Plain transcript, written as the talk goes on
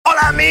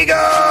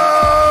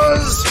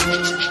amigos!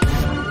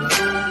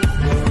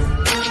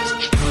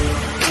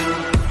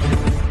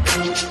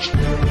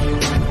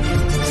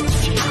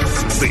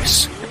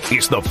 This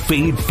is the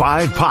Fade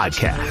 5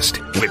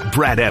 Podcast with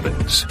Brad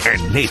Evans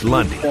and Nate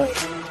Lundy.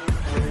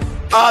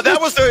 That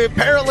was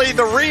apparently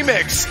the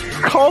remix.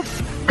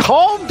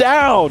 Calm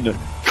down.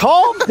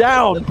 Calm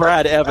down,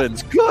 Brad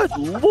Evans. Good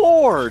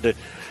Lord.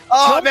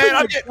 Oh, man,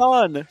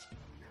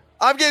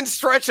 I'm getting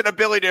stretched in a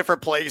billion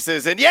different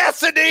places. And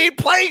yes, indeed,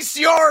 place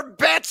your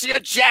bets, you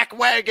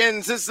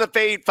jackwagons. This is the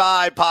Fade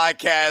 5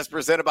 Podcast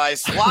presented by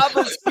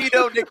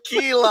Suavecito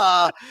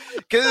Tequila.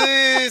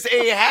 Because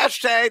a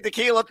hashtag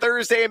Tequila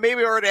Thursday, and maybe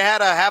we already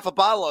had a half a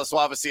bottle of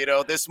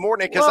Suavecito this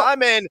morning because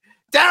I'm in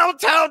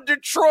downtown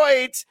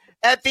Detroit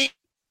at the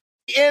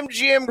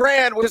MGM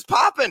Grand, which is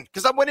popping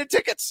because I'm winning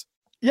tickets.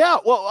 Yeah,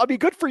 well, I mean,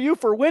 good for you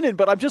for winning,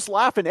 but I'm just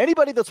laughing.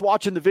 Anybody that's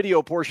watching the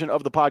video portion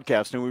of the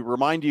podcast, and we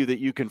remind you that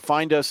you can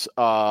find us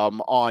on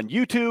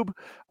YouTube.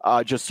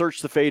 Just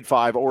search the Fade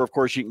 5, or of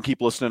course you can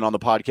keep listening on the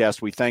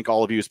podcast. We thank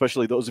all of you,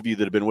 especially those of you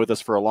that have been with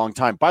us for a long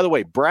time. By the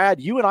way, Brad,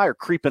 you and I are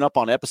creeping up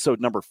on episode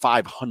number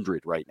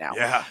 500 right now.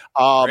 Yeah,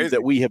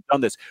 that we have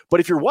done this.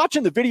 But if you're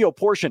watching the video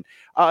portion,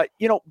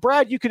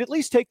 Brad, you could at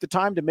least take the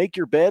time to make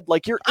your bed.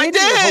 Like you're in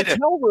your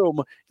hotel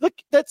room. Look,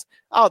 that's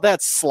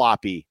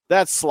sloppy.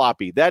 That's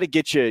sloppy. That'd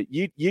get you.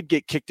 You'd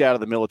get kicked out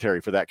of the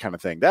military for that kind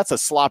of thing. That's a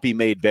sloppy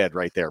made bed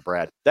right there,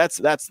 Brad. That's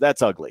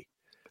ugly.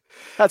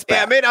 That's bad.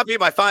 Yeah, it may not be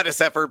my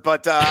finest effort,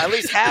 but at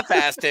least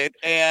half-assed it.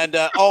 And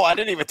I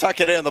didn't even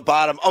tuck it in the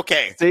bottom.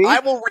 Okay, see? I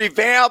will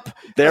revamp.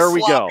 There we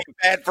go.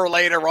 Bed for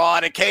later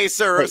on, in case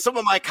there are some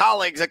of my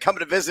colleagues that come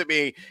to visit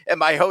me in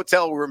my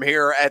hotel room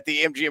here at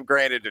the MGM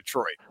Grand in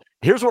Detroit.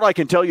 Here's what I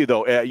can tell you,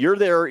 though. You're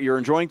there. You're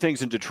enjoying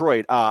things in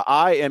Detroit.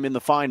 I am in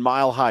the fine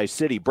Mile High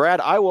City.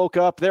 Brad, I woke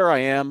up. There I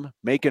am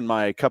making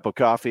my cup of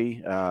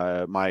coffee,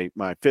 my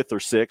fifth or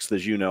sixth.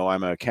 As you know,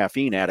 I'm a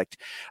caffeine addict.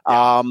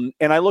 Yeah.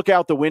 And I look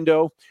out the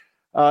window,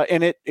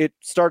 and it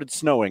started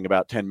snowing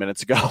about 10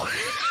 minutes ago.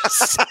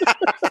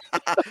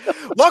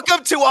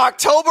 Welcome to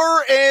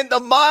October in the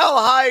Mile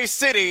High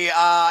City.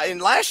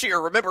 And last year,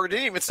 remember, it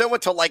didn't even snow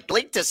until like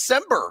late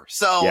December.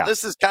 So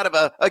This is kind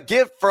of a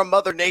gift from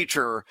Mother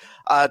Nature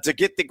to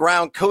get the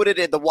ground coated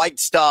in the white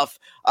stuff.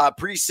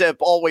 Precip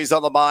always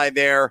on the mind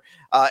there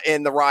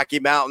in the Rocky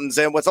Mountains.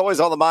 And what's always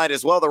on the mind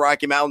as well, the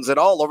Rocky Mountains and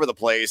all over the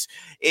place,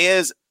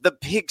 is the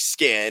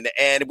pigskin.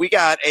 And we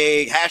got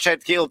a hashtag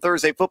Tequila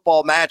Thursday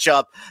football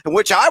matchup in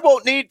which I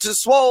won't need to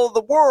swallow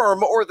the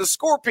worm or the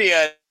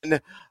scorpion,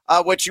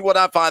 which you will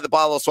not find the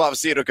bottle of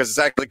Suavecito because it's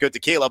actually good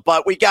tequila.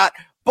 But we got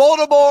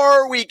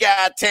Baltimore, we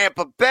got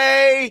Tampa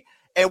Bay,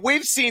 and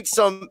we've seen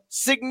some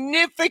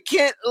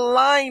significant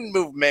line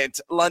movement,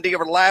 Lundy,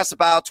 over the last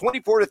about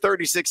 24 to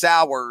 36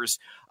 hours.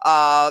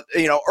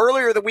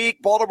 Earlier the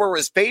week, Baltimore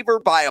was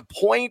favored by a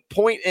point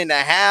and a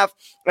half,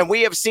 and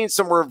we have seen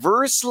some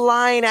reverse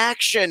line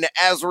action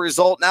as a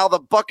result. Now the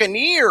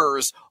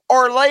Buccaneers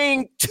are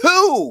laying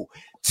two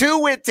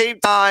at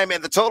tape time,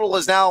 and the total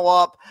is now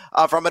up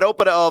from an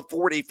open of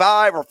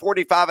 45 or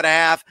 45 and a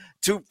half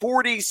to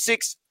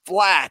 46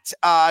 flat.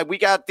 We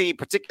got the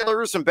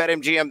particulars from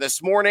BetMGM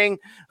this morning.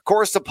 Of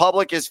course, the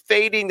public is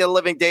fading the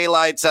living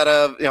daylights out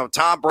of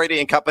Tom Brady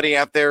and company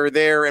after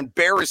their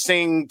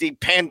embarrassing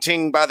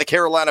depanting by the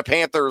Carolina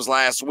Panthers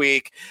last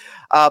week.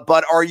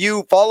 But are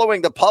you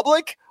following the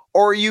public,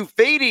 or are you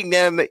fading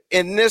them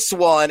in this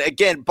one?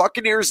 Again,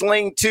 Buccaneers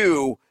laying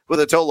 2 with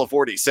a total of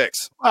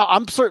 46. Well,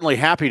 I'm certainly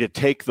happy to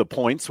take the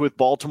points with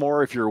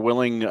Baltimore if you're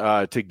willing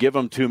to give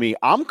them to me.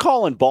 I'm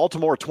calling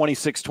Baltimore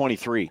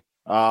 26-23.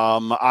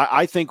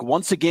 I think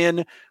once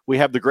again we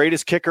have the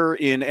greatest kicker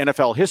in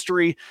NFL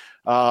history.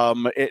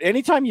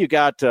 Anytime you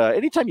got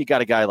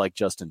a guy like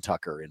Justin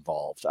Tucker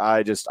involved,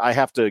 I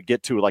have to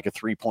get to like a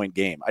 3-point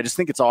game. I just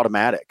think it's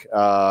automatic,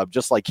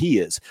 just like he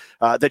is,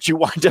 that you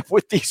wind up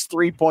with these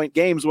 3-point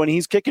games when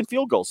he's kicking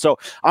field goals. So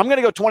I'm going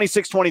to go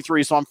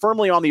 26-23. So I'm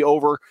firmly on the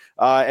over,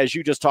 as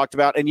you just talked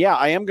about. And yeah,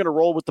 I am going to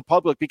roll with the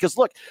public because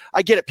look,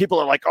 I get it. People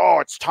are like, oh,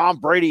 it's Tom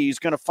Brady. He's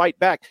going to fight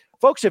back.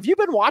 Folks, have you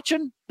been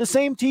watching the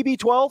same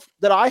TB12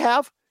 that I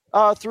have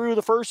through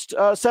the first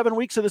 7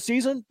 weeks of the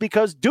season?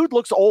 Because dude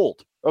looks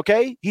old,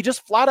 okay? He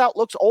just flat out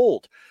looks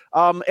old.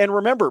 And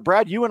remember,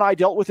 Brad, you and I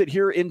dealt with it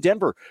here in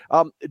Denver.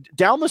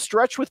 Down the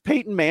stretch with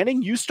Peyton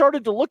Manning, you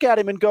started to look at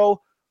him and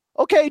go,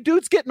 okay,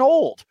 dude's getting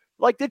old.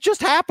 Like, it just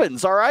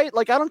happens, all right?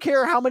 Like, I don't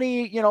care how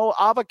many,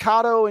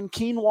 avocado and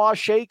quinoa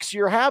shakes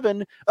you're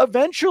having.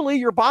 Eventually,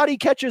 your body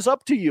catches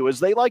up to you. As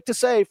they like to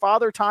say,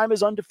 Father Time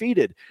is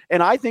undefeated.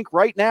 And I think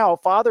right now,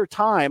 Father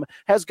Time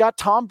has got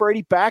Tom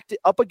Brady backed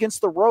up against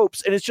the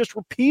ropes and is just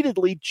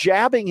repeatedly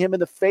jabbing him in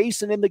the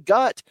face and in the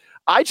gut.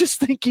 I just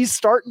think he's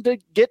starting to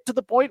get to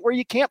the point where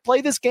you can't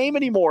play this game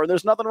anymore, and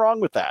there's nothing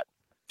wrong with that.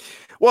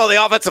 Well,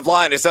 the offensive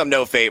line is some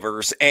no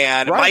favors,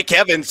 and right. Mike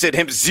Evans did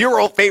him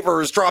 0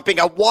 favors, dropping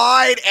a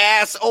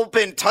wide-ass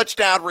open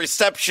touchdown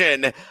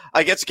reception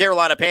against the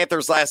Carolina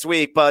Panthers last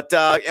week. But,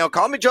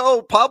 call me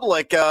Joe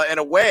Public in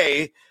a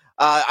way.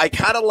 I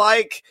kind of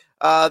like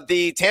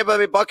the Tampa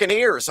Bay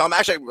Buccaneers. So I'm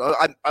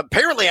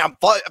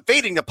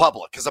fading the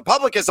public because the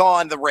public is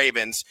on the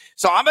Ravens.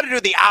 So I'm going to do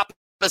the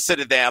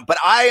opposite of them, but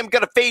I am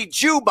going to fade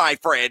you, my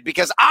friend,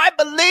 because I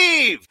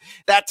believe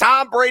that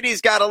Tom Brady's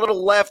got a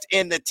little left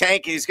in the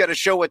tank. He's going to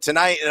show it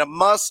tonight in a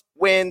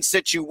must-win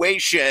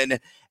situation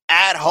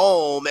at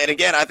home. And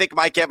again, I think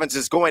Mike Evans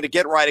is going to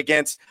get right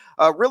against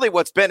really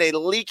what's been a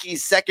leaky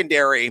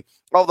secondary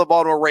of the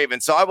Baltimore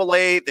Ravens. So I will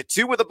lay the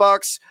 2 with the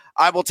Bucs.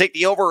 I will take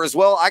the over as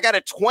well. I got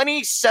a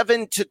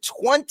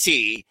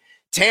 27-20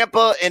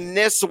 Tampa in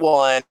this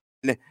one.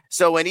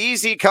 So an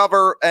easy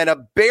cover and a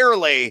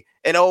barely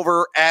an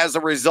over as a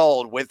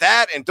result. With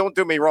that, and don't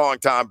do me wrong,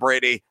 Tom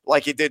Brady,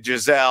 like you did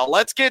Giselle,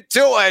 let's get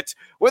to it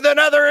with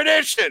another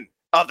edition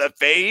of the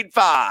Fade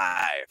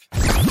 5.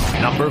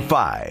 Number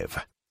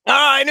 5. All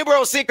right,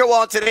 numero cinco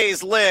on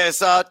today's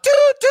list.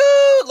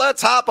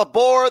 Let's hop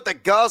aboard the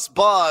Gus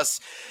bus.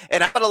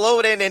 And I'm going to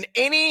load in an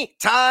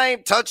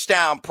anytime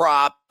touchdown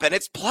prop. And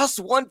it's plus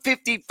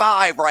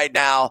 155 right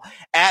now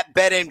at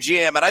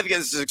BetMGM. And I think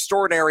this is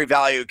extraordinary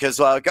value because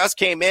Gus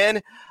came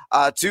in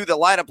to the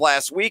lineup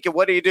last week. And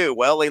what did he do?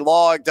 Well, he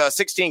logged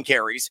 16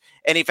 carries.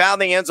 And he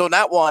found the end zone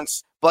not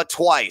once, but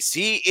twice.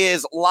 He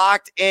is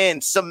locked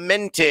in,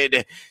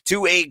 cemented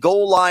to a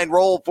goal line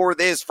role for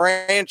this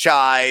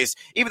franchise,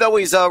 even though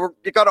he's going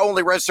to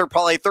only register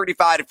probably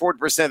 35 to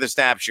 40% of the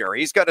snap share.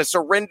 He's got to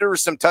surrender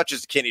some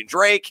touches to Kenny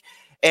Drake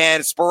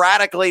and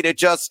sporadically to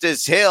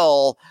Justice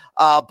Hill.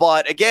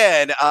 But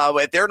again,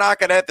 if they're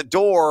knocking at the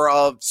door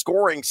of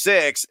scoring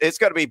 6, it's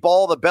going to be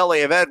ball the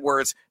belly of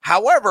Edwards.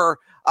 However,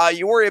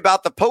 you worry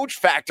about the poach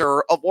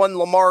factor of one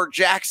Lamar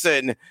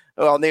Jackson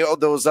on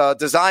those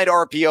designed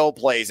RPO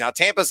plays. Now,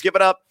 Tampa's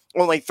given up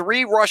only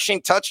 3 rushing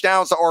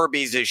touchdowns to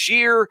RBs this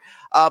year,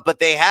 but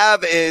they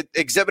have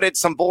exhibited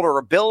some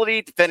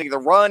vulnerability defending the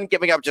run,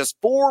 giving up just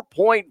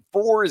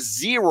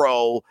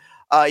 4.40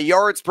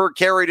 yards per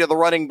carry to the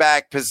running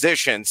back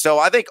position. So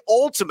I think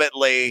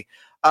ultimately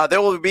there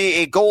will be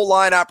a goal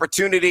line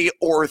opportunity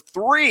or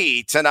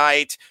 3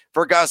 tonight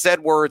for Gus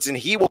Edwards, and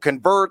he will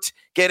convert,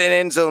 get an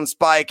end zone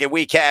spike, and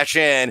we cash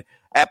in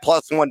at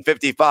plus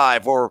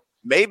 155, or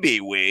maybe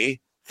we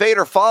fade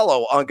or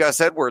follow on Gus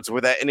Edwards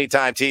with that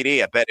anytime TD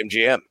at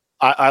BetMGM.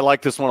 I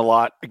like this one a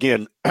lot.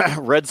 Again,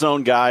 red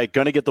zone guy,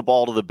 going to get the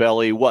ball to the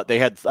belly. They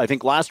had, I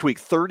think last week,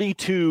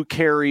 32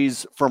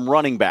 carries from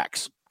running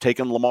backs.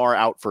 Taking Lamar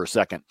out for a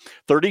second.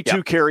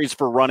 32 carries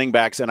for running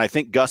backs, and I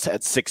think Gus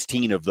had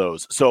 16 of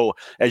those. So,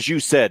 as you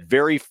said,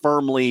 very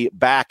firmly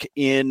back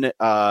in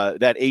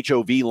that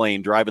HOV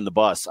lane driving the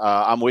bus.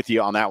 I'm with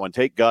you on that one.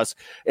 Take Gus.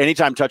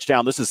 Anytime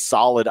touchdown, this is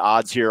solid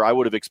odds here. I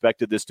would have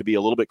expected this to be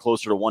a little bit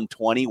closer to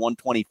 120,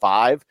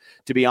 125,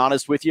 to be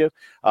honest with you.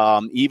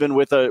 Even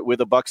with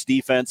a Bucs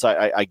defense,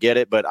 I get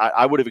it, but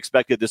I would have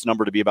expected this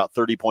number to be about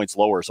 30 points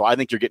lower. So I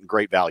think you're getting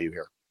great value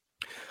here.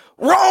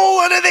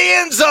 Roll into the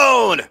end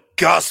zone,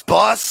 Gus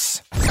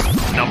Bus.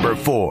 Number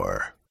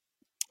 4.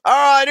 All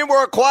right,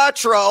 numero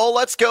quattro.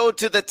 Let's go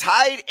to the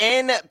tight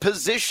end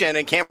position.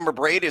 And Cameron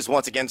Brate is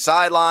once again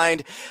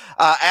sidelined.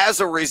 As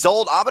a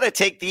result, I'm going to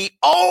take the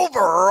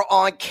over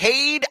on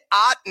Cade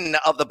Otton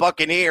of the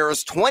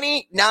Buccaneers.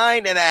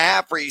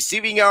 29.5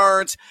 receiving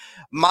yards,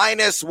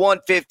 minus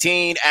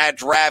 115 at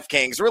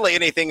DraftKings. Really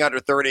anything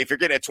under 30. If you're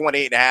getting at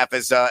 28.5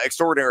 is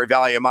extraordinary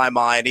value in my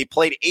mind. He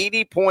played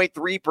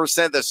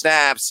 80.3% of the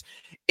snaps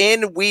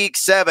in week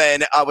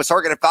 7, was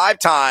targeted 5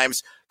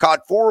 times,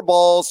 caught 4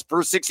 balls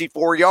for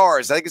 64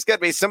 yards. I think it's going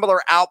to be a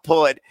similar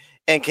output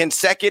in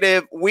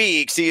consecutive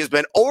weeks. He has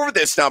been over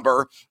this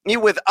number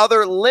with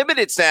other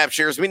limited snap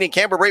shares, meaning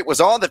Cameron Brate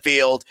was on the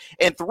field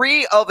in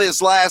 3 of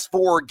his last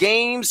 4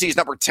 games. He's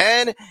number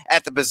 10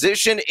 at the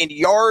position in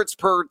yards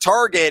per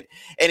target.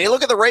 And you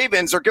look at the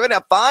Ravens, they're giving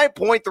up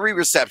 5.3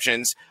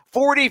 receptions,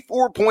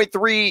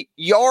 44.3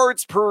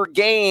 yards per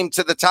game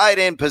to the tight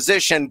end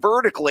position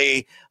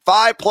vertically.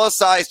 5+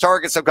 size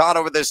targets have gone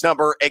over this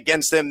number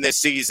against them this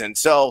season.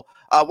 So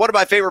one of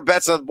my favorite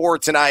bets on the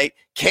board tonight,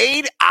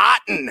 Cade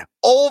Otton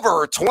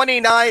over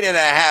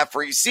 29.5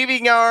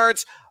 receiving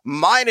yards,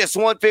 minus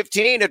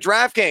 115 at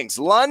DraftKings.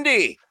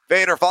 Lundy,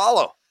 fade or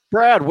follow?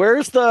 Brad,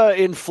 where's the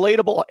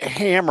inflatable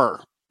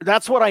hammer?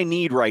 That's what I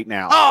need right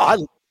now.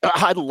 Oh,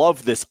 I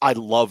love this. I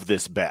love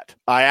this bet.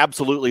 I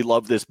absolutely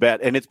love this bet.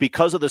 And it's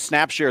because of the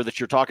snap share that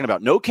you're talking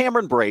about. No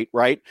Cameron Brate,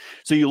 right?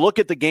 So you look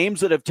at the games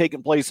that have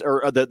taken place,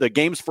 or the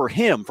games for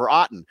him, for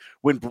Otton,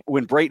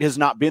 when Brate has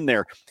not been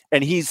there,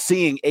 and he's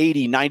seeing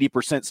 80,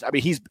 90%. I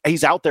mean,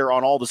 he's out there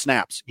on all the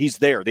snaps. He's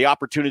there. The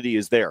opportunity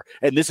is there.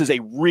 And this is a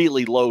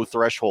really low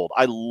threshold.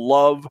 I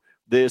love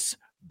this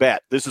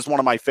bet. This is one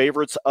of my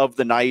favorites of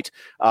the night.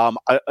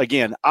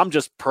 Again, I'm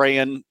just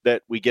praying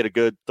that we get a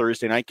good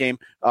Thursday night game.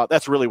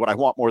 That's really what I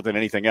want more than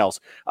anything else.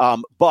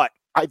 But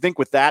I think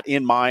with that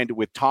in mind,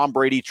 with Tom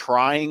Brady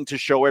trying to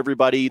show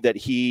everybody that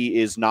he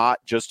is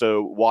not just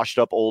a washed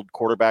up old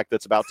quarterback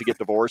that's about to get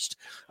divorced,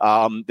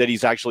 that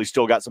he's actually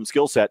still got some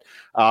skill set.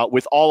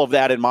 With all of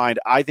that in mind,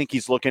 I think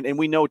he's looking, and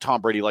we know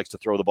Tom Brady likes to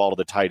throw the ball to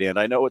the tight end.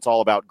 I know it's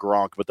all about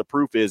Gronk, but the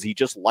proof is he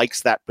just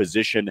likes that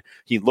position.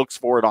 He looks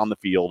for it on the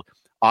field.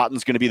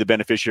 Otten's going to be the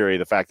beneficiary of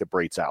the fact that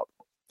Brate's out.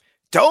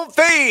 Don't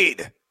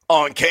fade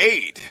on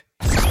Cade.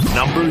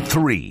 Number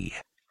 3.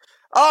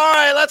 All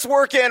right, let's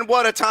work in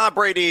one of Tom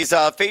Brady's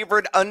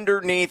favorite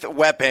underneath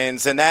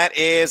weapons, and that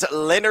is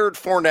Leonard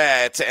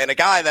Fournette, and a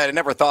guy that I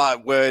never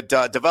thought would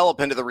develop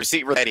into the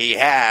receiver that he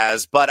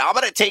has. But I'm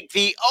going to take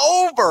the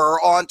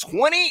over on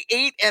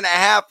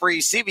 28.5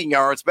 receiving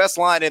yards, best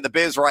line in the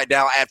biz right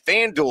now at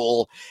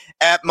FanDuel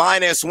at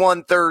minus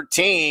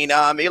 113.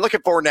 You look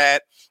at Fournette.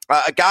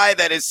 A guy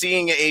that is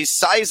seeing a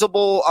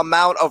sizable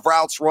amount of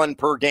routes run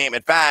per game.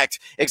 In fact,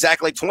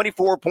 exactly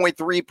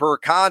 24.3 per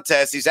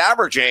contest. He's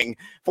averaging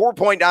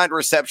 4.9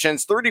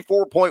 receptions,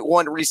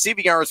 34.1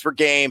 receiving yards per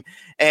game,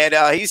 and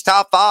he's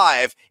top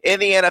 5 in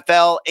the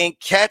NFL in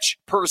catch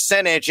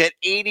percentage at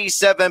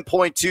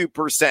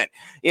 87.2%.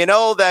 You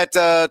know that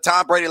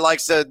Tom Brady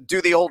likes to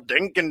do the old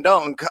dink and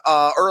dunk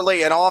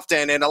early and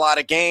often in a lot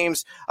of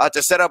games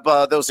to set up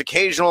those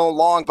occasional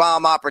long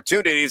bomb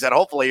opportunities that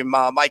hopefully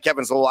Mike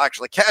Evans will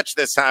actually catch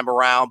this time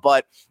around.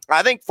 But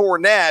I think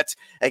Fournette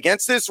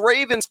against this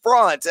Ravens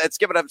front, it's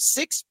given up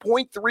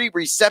 6.3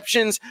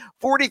 receptions,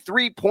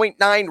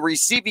 43.9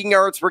 receiving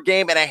yards per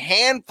game, and a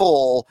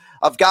handful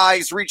of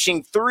guys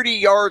reaching 30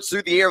 yards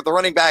through the air of the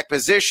running back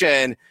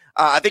position.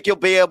 I think you'll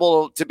be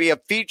able to be a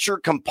feature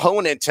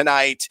component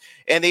tonight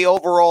in the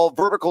overall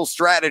vertical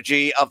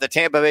strategy of the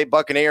Tampa Bay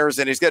Buccaneers,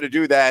 and he's going to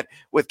do that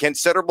with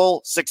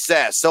considerable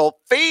success. So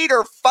fade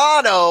or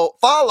follow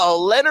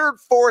Leonard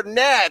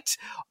Fournette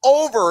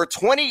over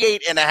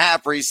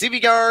 28.5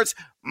 receiving yards,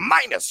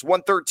 minus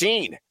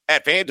 113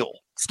 at FanDuel.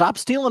 Stop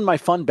stealing my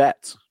fun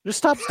bets. Just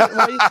stop.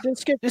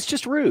 It's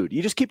just rude.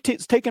 You just keep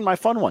taking my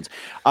fun ones.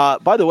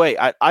 By the way,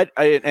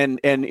 and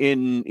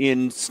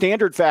in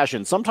standard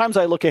fashion, sometimes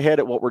I look ahead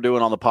at what we're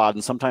doing on the pod,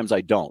 and sometimes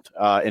I don't.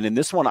 And in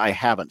this one, I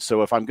haven't.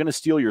 So if I'm going to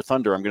steal your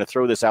thunder, I'm going to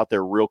throw this out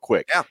there real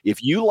quick. Yeah.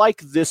 If you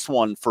like this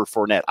one for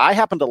Fournette, I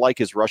happen to like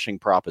his rushing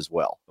prop as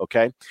well.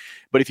 Okay,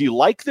 but if you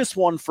like this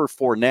one for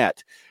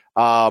Fournette,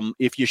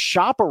 if you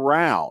shop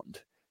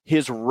around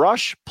his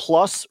rush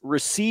plus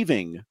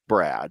receiving,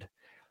 Brad,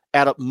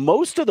 at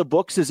most of the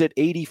books is at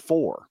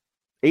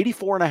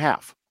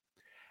 84.5.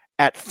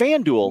 At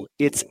FanDuel,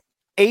 it's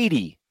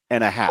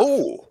 80.5.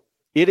 Oh,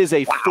 it is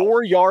a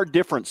 4-yard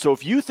difference. So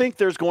if you think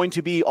there's going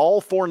to be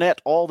all Fournette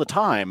all the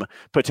time,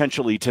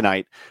 potentially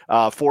tonight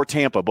for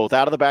Tampa, both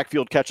out of the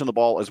backfield catching the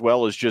ball as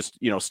well as just,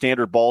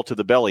 standard ball to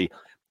the belly,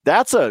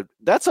 that's a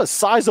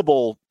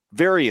sizable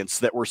variance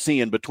that we're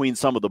seeing between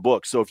some of the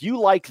books. So if you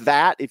like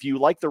that, if you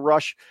like the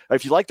rush,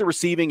 if you like the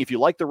receiving, if you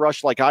like the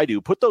rush like I do,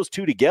 put those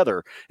two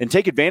together and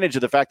take advantage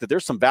of the fact that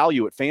there's some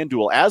value at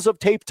FanDuel. As of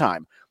tape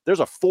time, there's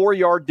a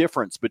 4-yard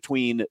difference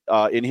between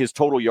in his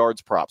total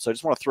yards prop. So I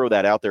just want to throw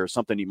that out there as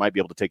something you might be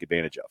able to take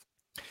advantage of.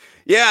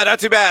 Yeah, not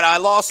too bad. I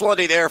lost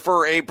Lundy there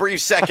for a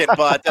brief second,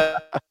 but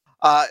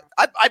I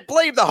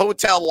blame the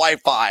hotel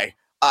Wi-Fi.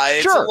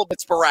 It's a little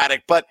bit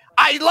sporadic, but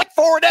I like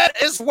Fournette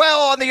as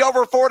well on the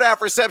over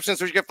 4.5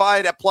 receptions, which you can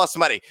find at plus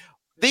money.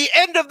 The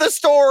end of the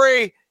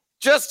story,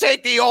 just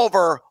take the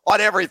over on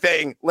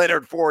everything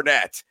Leonard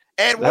Fournette.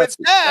 And with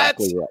that,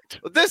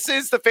 This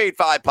is the Fade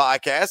 5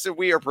 podcast, and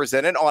we are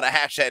presented on a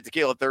hashtag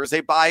Tequila Thursday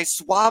by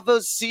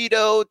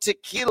Suavecito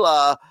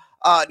Tequila.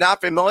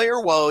 Not familiar?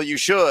 Well, you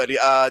should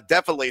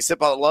definitely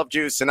sip on the Love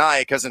Juice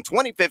tonight, because in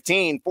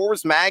 2015,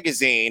 Forbes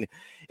magazine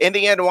in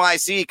the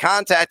NYC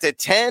contacted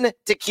 10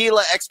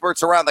 tequila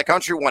experts around the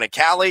country, one in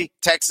Cali,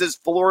 Texas,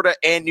 Florida,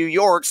 and New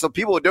York, so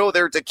people would know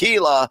their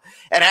tequila,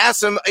 and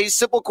asked them a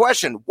simple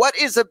question: what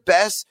is the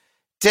best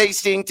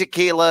tasting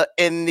tequila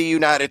in the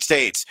United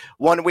States?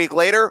 1 week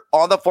later,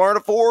 on the front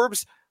of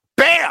Forbes,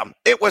 bam!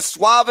 It was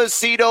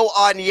Suavecito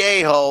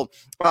Añejo.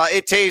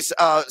 It tastes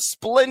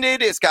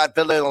splendid. It's got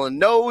vanilla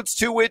notes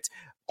to it.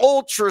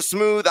 Ultra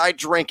smooth. I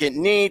drink it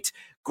neat.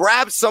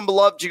 Grab some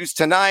Love Juice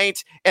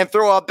tonight and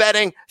throw a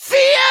betting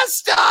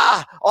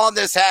fiesta on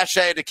this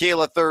hashtag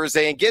Tequila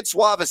Thursday and get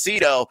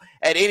Suavecito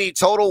at any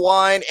Total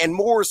Wine and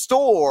More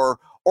store,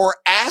 or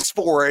ask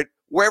for it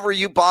wherever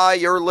you buy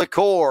your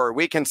liqueur.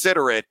 We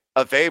consider it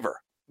a favor.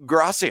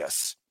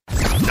 Gracias.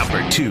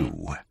 Number 2.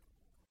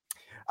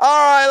 All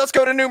right, let's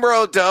go to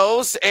numero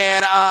dos.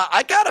 And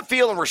I got a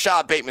feeling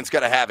Rashad Bateman's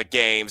going to have a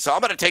game. So I'm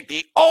going to take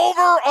the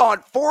over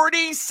on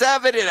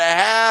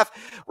 47.5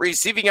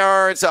 receiving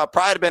yards.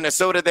 Pride of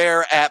Minnesota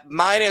there at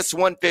minus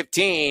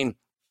 115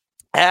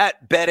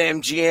 at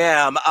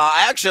BetMGM.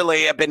 I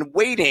actually have been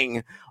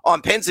waiting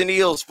on Pins and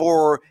Needles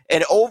for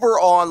an over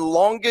on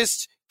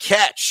longest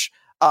catch.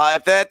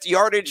 If that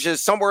yardage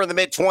is somewhere in the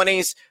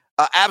mid-20s,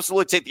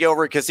 absolutely take the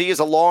over, because he is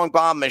a long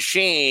bomb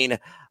machine.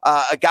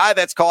 A guy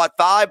that's caught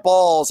 5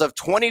 balls of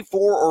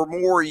 24 or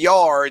more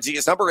yards. He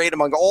is number 8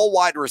 among all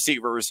wide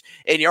receivers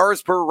in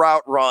yards per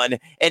route run,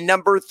 and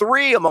number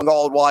 3 among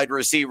all wide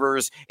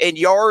receivers in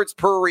yards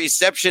per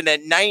reception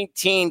at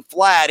 19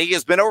 flat. He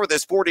has been over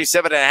this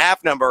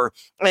 47.5 number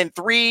in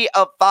 3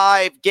 of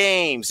 5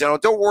 games.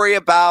 Don't worry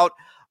about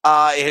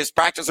His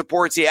practice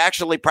reports, he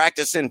actually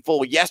practiced in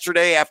full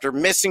yesterday after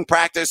missing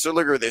practice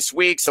earlier this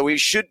week, so he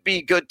should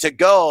be good to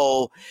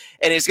go.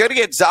 And he's going to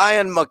get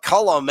Zion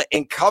McCollum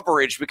in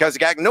coverage because he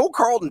got no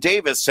Carlton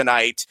Davis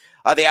tonight.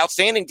 The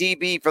outstanding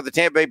DB for the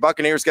Tampa Bay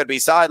Buccaneers is going to be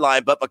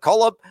sidelined, but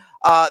McCollum,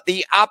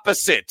 the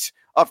opposite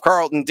of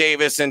Carlton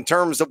Davis in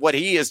terms of what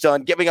he has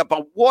done, giving up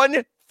a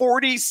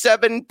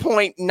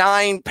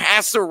 147.9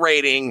 passer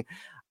rating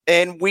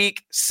in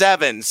week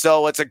 7.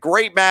 So it's a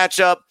great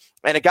matchup.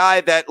 And a guy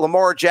that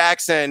Lamar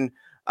Jackson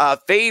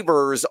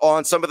favors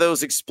on some of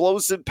those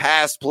explosive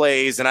pass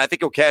plays. And I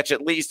think he'll catch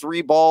at least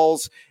 3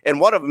 balls, and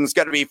one of them is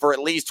going to be for at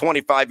least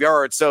 25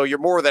 yards. So you're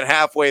more than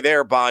halfway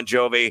there, Bon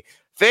Jovi.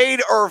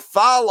 Fade or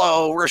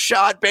follow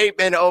Rashad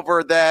Bateman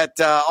over that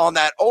on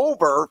that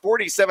over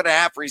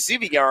 47.5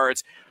 receiving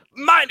yards,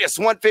 minus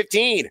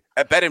 115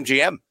 at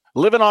BetMGM.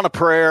 Living on a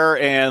prayer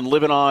and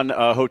living on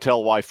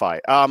hotel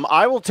Wi-Fi.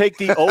 I will take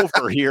the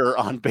over here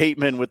on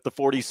Bateman with the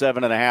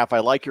 47.5. I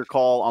like your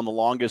call on the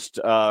longest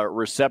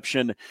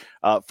reception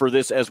for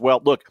this as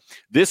well. Look,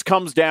 this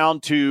comes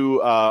down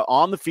to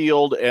on the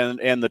field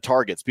and the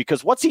targets,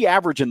 because what's he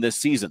averaging this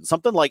season?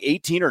 Something like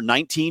 18 or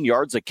 19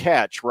 yards a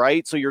catch,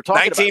 right? So you're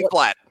talking 19 about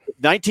flat.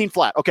 19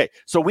 flat. Okay,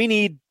 so we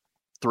need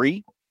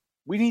 3.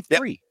 We need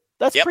 3. Yep.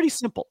 That's pretty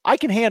simple. I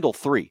can handle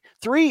 3.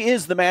 3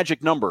 is the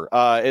magic number,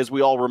 as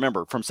we all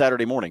remember from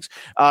Saturday mornings.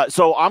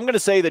 So I'm going to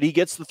say that he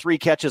gets the 3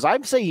 catches.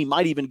 I'd say he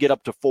might even get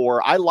up to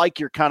 4. I like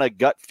your kind of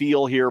gut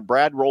feel here.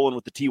 Brad rolling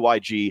with the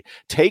TYG.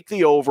 Take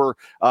the over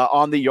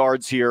on the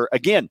yards here.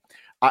 Again,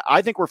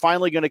 I think we're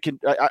finally going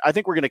to I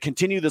think we're going to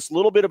continue this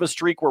little bit of a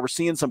streak where we're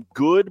seeing some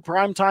good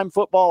primetime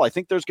football. I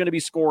think there's going to be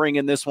scoring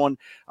in this one.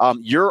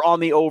 You're on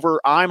the over.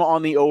 I'm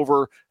on the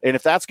over. And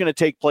if that's going to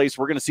take place,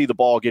 we're going to see the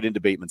ball get into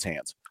Bateman's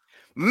hands.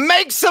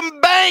 Make some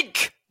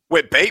bank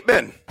with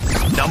Bateman.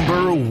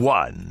 Number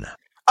 1.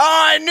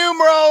 All right,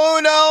 numero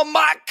uno,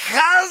 my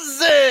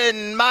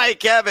cousin,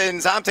 Mike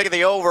Evans. I'm taking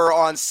the over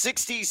on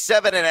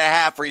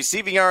 67.5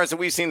 receiving yards, and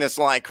we've seen this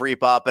line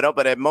creep up. It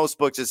opened at most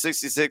books at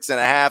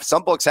 66.5.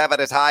 Some books have it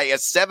as high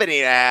as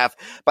 70.5,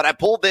 but I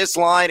pulled this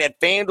line at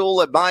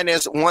FanDuel at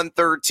minus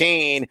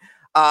 113, and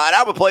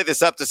I would play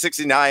this up to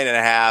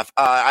 69.5.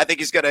 I think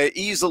he's going to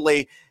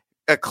easily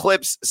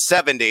eclipse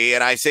 70,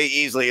 and I say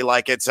easily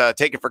like it's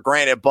taken for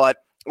granted. But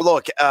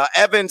look,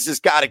 Evans has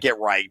got to get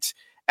right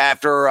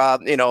after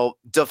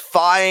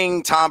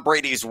defying Tom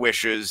Brady's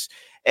wishes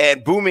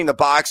and booming the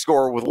box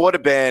score with what would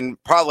have been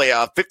probably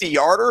a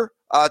 50-yarder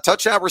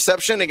touchdown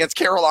reception against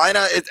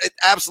Carolina. It's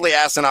absolutely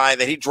asinine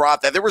that he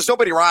dropped that. There was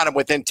nobody around him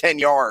within 10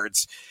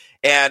 yards.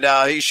 And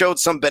he showed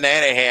some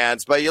banana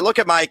hands. But you look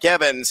at Mike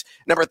Evans,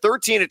 number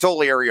 13 in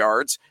total air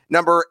yards,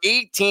 number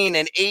 18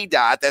 in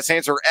ADOT. That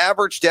stands for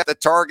average depth of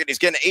target. He's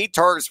getting 8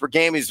 targets per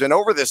game. He's been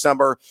over this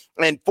number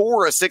in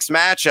 4 of 6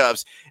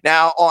 matchups.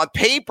 Now, on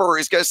paper,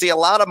 he's going to see a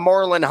lot of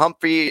Marlon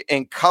Humphrey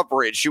in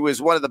coverage, who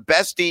is one of the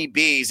best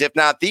DBs, if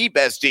not the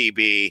best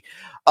DB,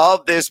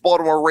 of this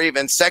Baltimore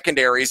Ravens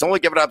secondary. He's only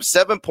given up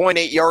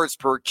 7.8 yards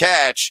per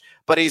catch,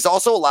 but he's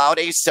also allowed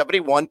a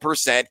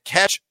 71%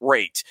 catch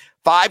rate.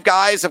 5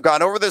 guys have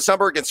gone over this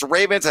number against the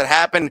Ravens. It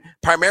happened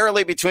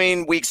primarily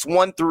between weeks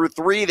 1 through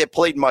 3. They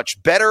played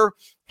much better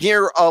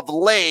here of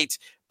late,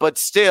 but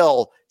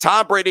still,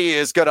 Tom Brady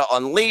is going to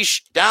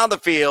unleash down the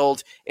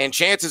field, and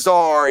chances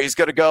are he's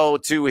going to go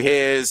to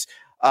his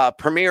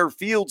premier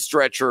field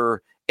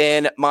stretcher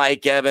in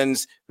Mike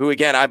Evans, who,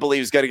 again, I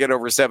believe is going to get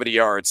over 70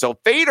 yards. So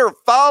fade or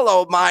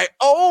follow my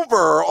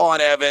over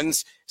on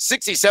Evans,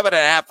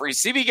 67.5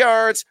 receiving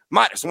yards,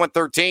 minus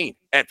 113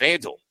 at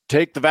FanDuel.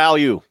 Take the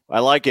value. I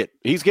like it.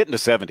 He's getting to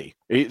 70.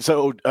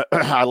 So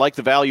I like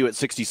the value at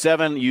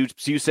 67.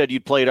 You said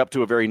you'd play it up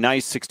to a very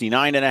nice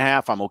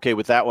 69.5. I'm okay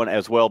with that one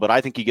as well, but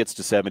I think he gets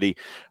to 70.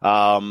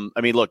 I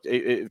mean, look,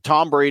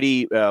 Tom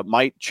Brady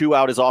might chew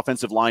out his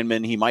offensive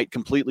linemen. He might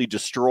completely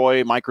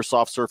destroy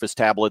Microsoft Surface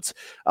tablets,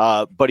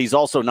 but he's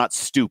also not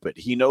stupid.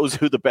 He knows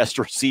who the best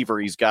receiver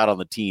he's got on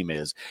the team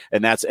is,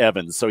 and that's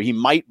Evans. So he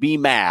might be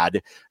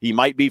mad. He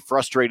might be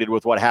frustrated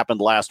with what happened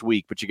last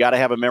week, but you got to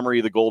have a memory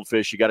of the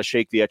goldfish. You got to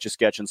shake the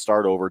Etch-a-Sketch and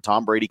start over.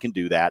 Tom Brady can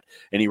do that,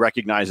 and he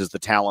recognizes the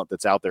talent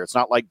that's out there. It's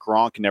not like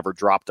Gronk never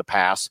dropped a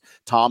pass.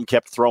 Tom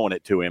kept throwing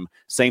it to him.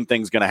 Same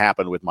thing's going to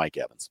happen with Mike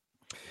Evans.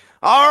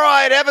 All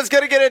right, Evans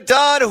going to get it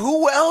done.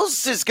 Who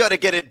else is going to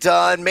get it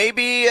done?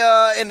 Maybe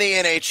in the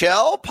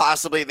NHL,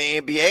 possibly in the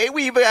NBA.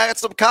 We've got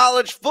some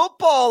college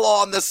football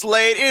on the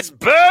slate. It's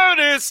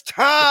bonus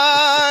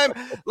time.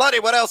 Luddy,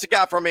 what else you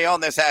got for me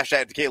on this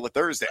hashtag Tequila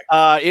Thursday?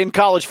 In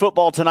college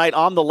football tonight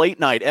on the late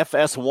night,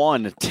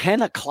 FS1,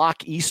 10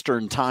 o'clock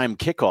Eastern time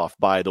kickoff,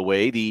 by the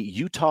way. The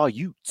Utah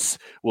Utes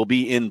will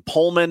be in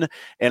Pullman,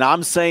 and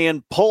I'm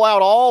saying pull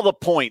out all the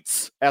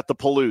points at the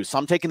Palouse.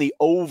 I'm taking the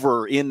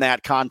over in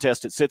that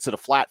contest. It sits at at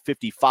a flat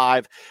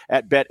 55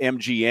 at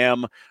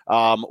BetMGM.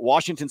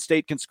 Washington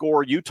State can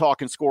score. Utah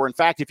can score. In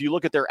fact, if you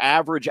look at their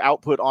average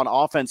output on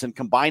offense and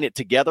combine it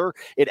together,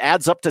 it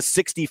adds up to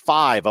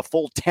 65, a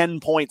full 10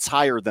 points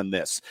higher than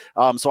this.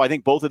 So I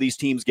think both of these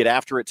teams get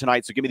after it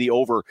tonight. So give me the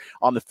over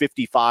on the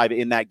 55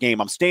 in that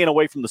game. I'm staying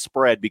away from the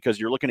spread because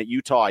you're looking at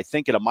Utah, I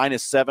think, at a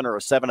 -7 or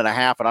a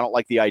 7.5, and I don't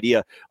like the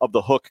idea of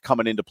the hook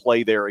coming into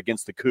play there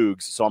against the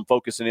Cougs. So I'm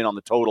focusing in on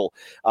the total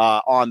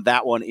on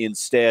that one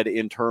instead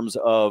in terms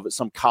of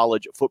some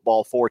college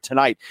football for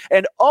tonight.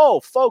 And,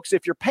 folks,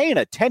 if you're paying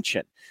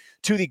attention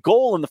to the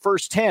goal in the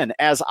first 10,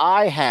 as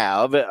I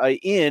have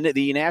in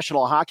the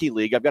National Hockey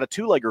League, I've got a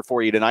two-legger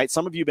for you tonight.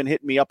 Some of you have been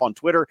hitting me up on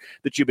Twitter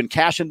that you've been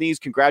cashing these.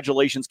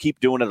 Congratulations.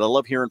 Keep doing it. I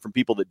love hearing from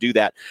people that do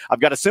that.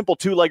 I've got a simple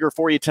two-legger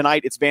for you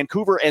tonight. It's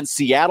Vancouver and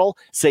Seattle.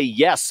 Say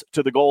yes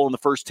to the goal in the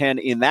first 10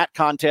 in that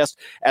contest,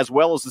 as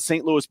well as the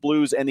St. Louis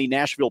Blues and the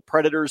Nashville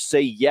Predators. Say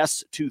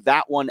yes to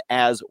that one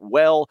as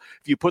well.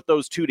 If you put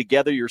those two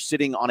together, you're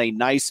sitting on a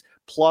nice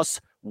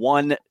plus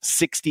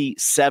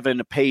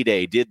 167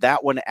 payday. Did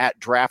that one at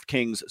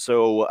DraftKings.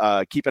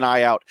 So keep an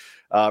eye out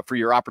for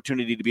your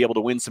opportunity to be able to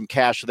win some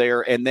cash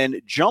there. And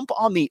then jump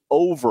on the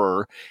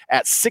over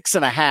at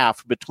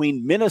 6.5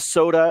 between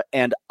Minnesota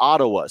and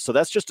Ottawa. So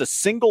that's just a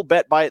single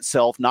bet by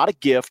itself, not a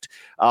gift,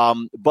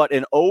 but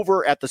an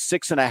over at the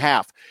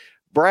 6.5.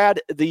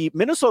 Brad, the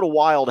Minnesota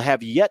Wild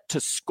have yet to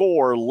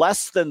score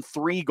less than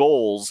 3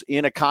 goals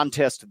in a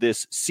contest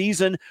this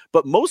season,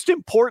 but most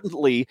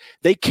importantly,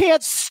 they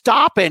can't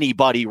stop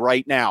anybody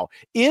right now.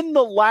 In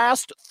the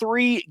last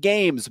 3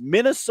 games,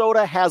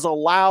 Minnesota has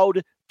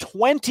allowed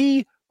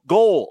 20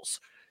 goals.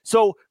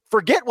 So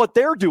forget what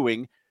they're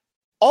doing.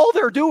 All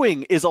they're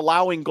doing is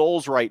allowing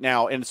goals right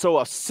now. And so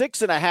a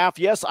 6.5,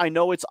 yes, I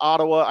know it's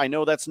Ottawa. I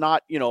know that's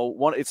not,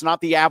 it's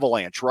not the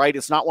Avalanche, right?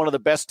 It's not one of the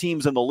best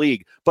teams in the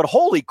league. But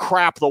holy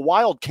crap, the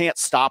Wild can't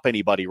stop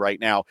anybody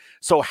right now.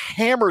 So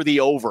hammer the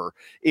over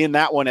in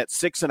that one at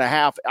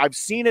 6.5. I've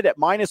seen it at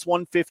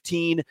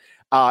 -115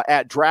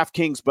 at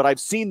DraftKings, but I've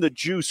seen the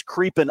juice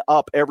creeping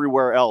up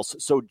everywhere else.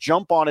 So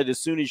jump on it as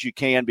soon as you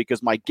can,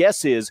 because my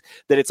guess is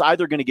that it's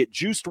either going to get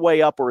juiced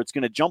way up or it's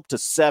going to jump to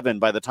 7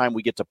 by the time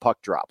we get to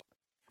puck drop.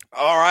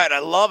 All right, I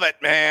love it,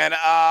 man.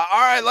 All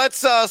right, let's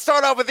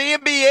start off with the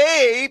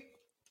NBA.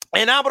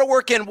 And I'm going to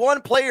work in one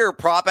player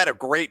prop. I had a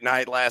great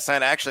night last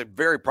night. Actually,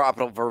 very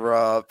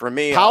profitable for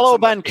me. Paolo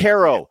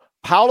Banchero.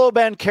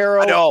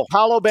 I know.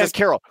 Paolo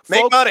Banchero.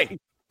 Make money.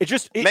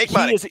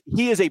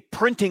 He is a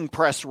printing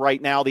press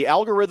right now. The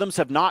algorithms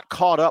have not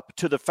caught up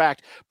to the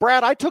fact.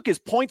 Brad, I took his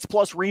points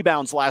plus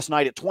rebounds last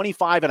night at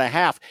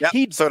 25.5. Yep,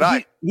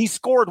 he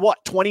scored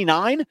what,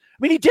 29? I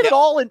mean, he did it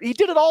all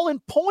in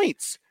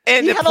points.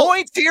 And the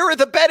points here at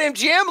the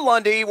BetMGM,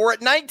 Lundy, were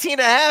at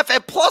 19.5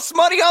 and plus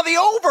money on the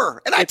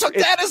over. And I took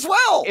that as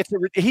well.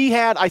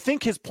 I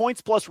think his points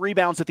plus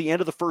rebounds at the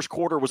end of the first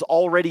quarter was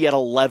already at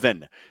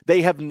 11.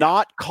 They have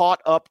not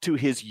caught up to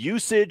his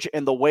usage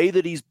and the way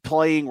that he's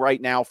playing right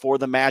now for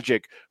the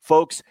Magic.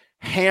 Folks,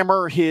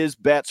 hammer his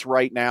bets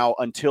right now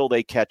until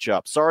they catch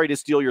up. Sorry to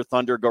steal your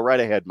thunder. Go right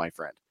ahead, my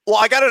friend. Well,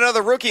 I got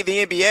another rookie in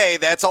the NBA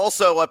that's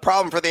also a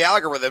problem for the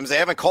algorithms. They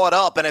haven't caught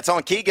up, and it's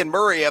on Keegan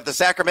Murray of the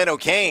Sacramento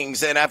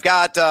Kings. And I've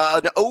got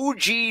an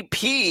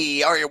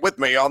OGP. Are you with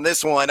me on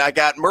this one? I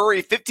got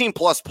Murray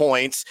 15-plus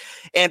points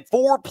and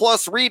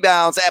 4-plus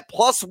rebounds at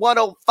plus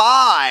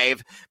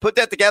 105. Put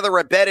that together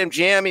at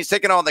BetMGM. He's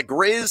taking on the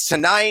Grizz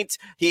tonight.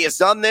 He has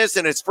done this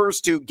in his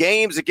first 2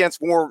 games against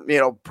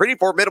pretty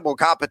formidable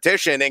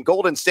competition in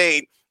Golden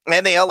State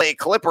and the LA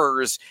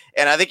Clippers,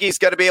 and I think he's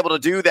going to be able to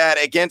do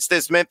that against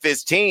this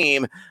Memphis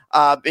team.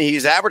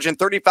 He's averaging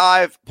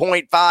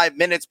 35.5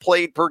 minutes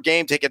played per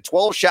game, taking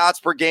 12 shots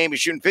per game.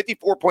 He's shooting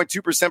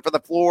 54.2% from the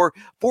floor,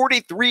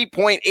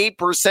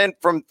 43.8%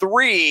 from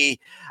 3.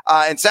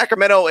 And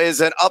Sacramento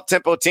is an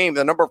up-tempo team,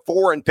 the number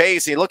 4 in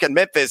pace. You look at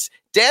Memphis,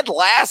 dead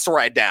last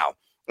right now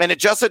in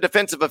adjusted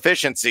defensive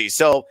efficiency.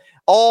 So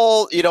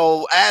all,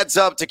 adds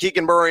up to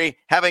Keegan Murray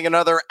having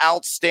another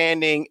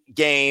outstanding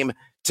game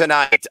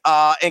tonight.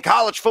 In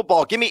college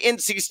football, give me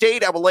NC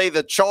State. I will lay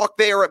the chalk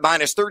there at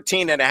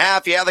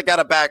 -13.5. Yeah, they got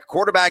a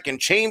quarterback in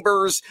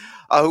Chambers,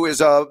 who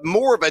is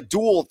more of a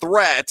dual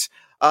threat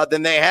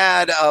than they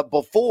had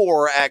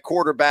before at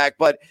quarterback.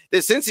 But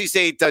this NC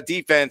State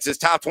defense is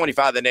top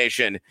 25 in the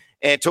nation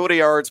and total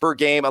yards per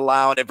game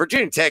allowed. And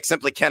Virginia Tech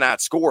simply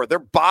cannot score. They're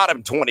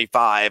bottom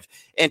 25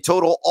 in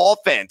total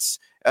offense.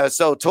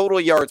 So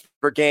total yards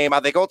per game. I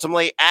think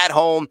ultimately at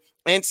home,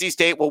 NC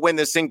State will win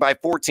this thing by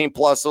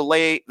 14+, so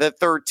lay the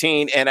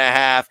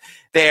 13.5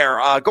 there.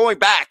 Going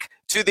back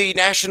to the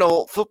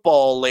National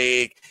Football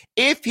League,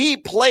 if he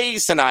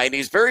plays tonight,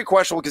 he's very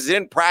questionable because he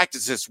didn't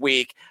practice this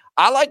week.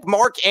 I like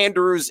Mark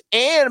Andrews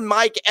and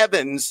Mike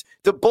Evans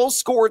to both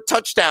score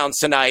touchdowns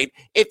tonight.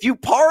 If you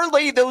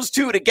parlay those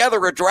two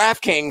together at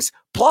DraftKings,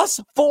 plus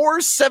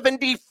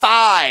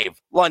 475,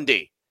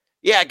 Lundy.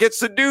 Get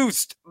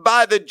seduced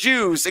by the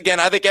Jews. Again,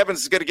 I think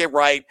Evans is going to get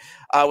right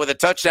with a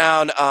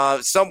touchdown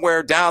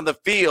somewhere down the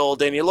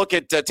field. And you look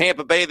at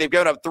Tampa Bay, they've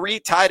given up 3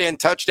 tight end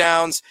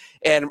touchdowns.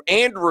 And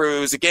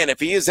Andrews, again, if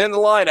he is in the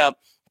lineup,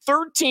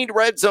 13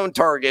 red zone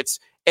targets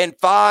and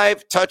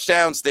 5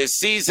 touchdowns this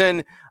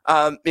season.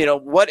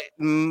 What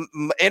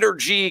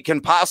energy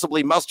can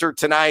possibly muster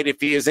tonight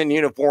if he is in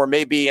uniform,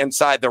 maybe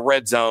inside the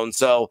red zone.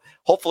 So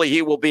hopefully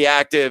he will be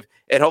active,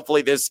 and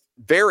hopefully this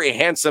very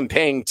handsome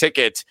paying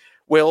ticket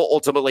will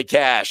ultimately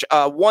cash.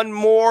 One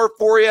more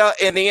for you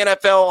in the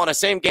NFL on a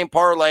same game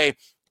parlay.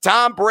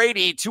 Tom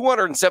Brady,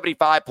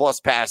 275 plus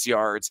pass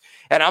yards.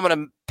 And I'm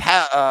going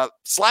to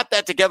slap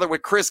that together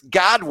with Chris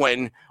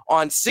Godwin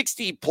on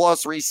 60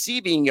 plus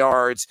receiving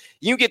yards.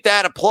 You get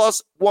that at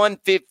plus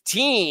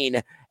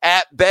 115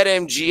 at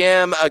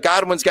BetMGM.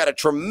 Godwin's got a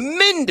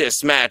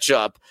tremendous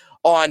matchup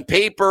on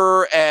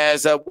paper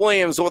as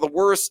Williams, one of the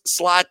worst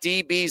slot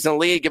DBs in the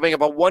league, giving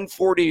up a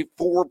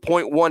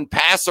 144.1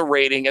 passer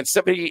rating and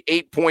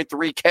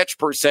 78.3 catch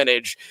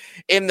percentage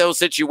in those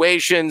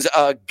situations.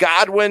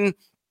 Godwin,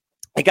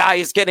 a guy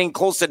is getting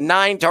close to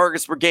 9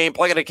 targets per game,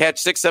 probably going to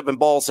catch 6-7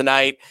 balls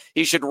tonight.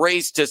 He should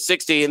race to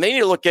 60. And then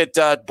you look at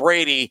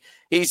Brady.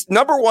 He's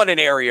number 1 in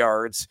air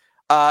yards.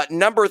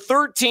 Number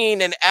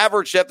 13 in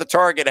average depth of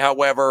target,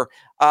 however.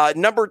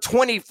 Number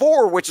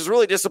 24, which is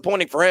really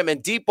disappointing for him,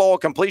 in deep ball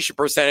completion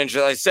percentage.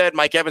 As I said,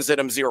 Mike Evans did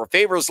him 0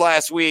 favors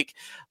last week,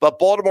 but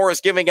Baltimore is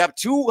giving up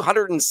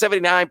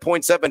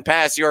 279.7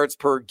 pass yards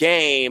per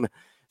game.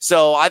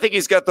 So I think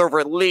he's got over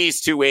at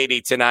least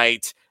 280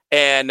 tonight,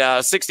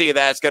 and 60 of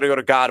that's going to go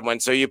to Godwin.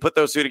 So you put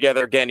those two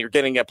together, again, you're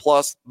getting a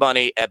plus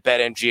money at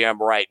BetMGM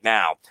right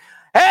now.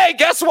 Hey,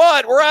 guess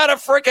what? We're out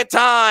of frickin'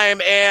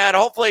 time, and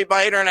hopefully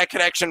my internet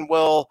connection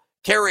will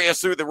carry us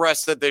through the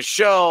rest of the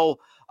show.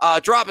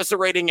 Drop us a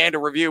rating and a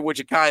review, would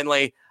you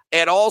kindly?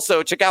 And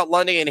also check out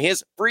Lundy and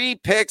his free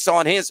picks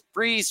on his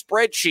free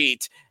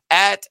spreadsheet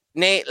at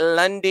Nate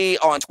Lundy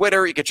on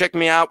Twitter. You can check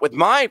me out with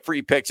my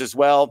free picks as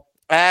well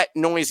at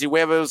Noisy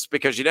Huevos,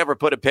 because you never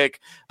put a pick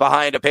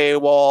behind a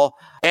paywall.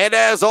 And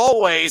as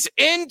always,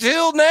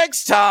 until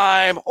next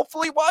time,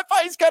 hopefully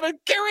Wi-Fi's going to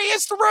carry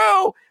us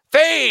through.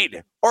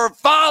 Fade or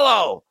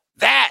follow,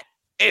 that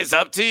is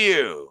up to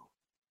you.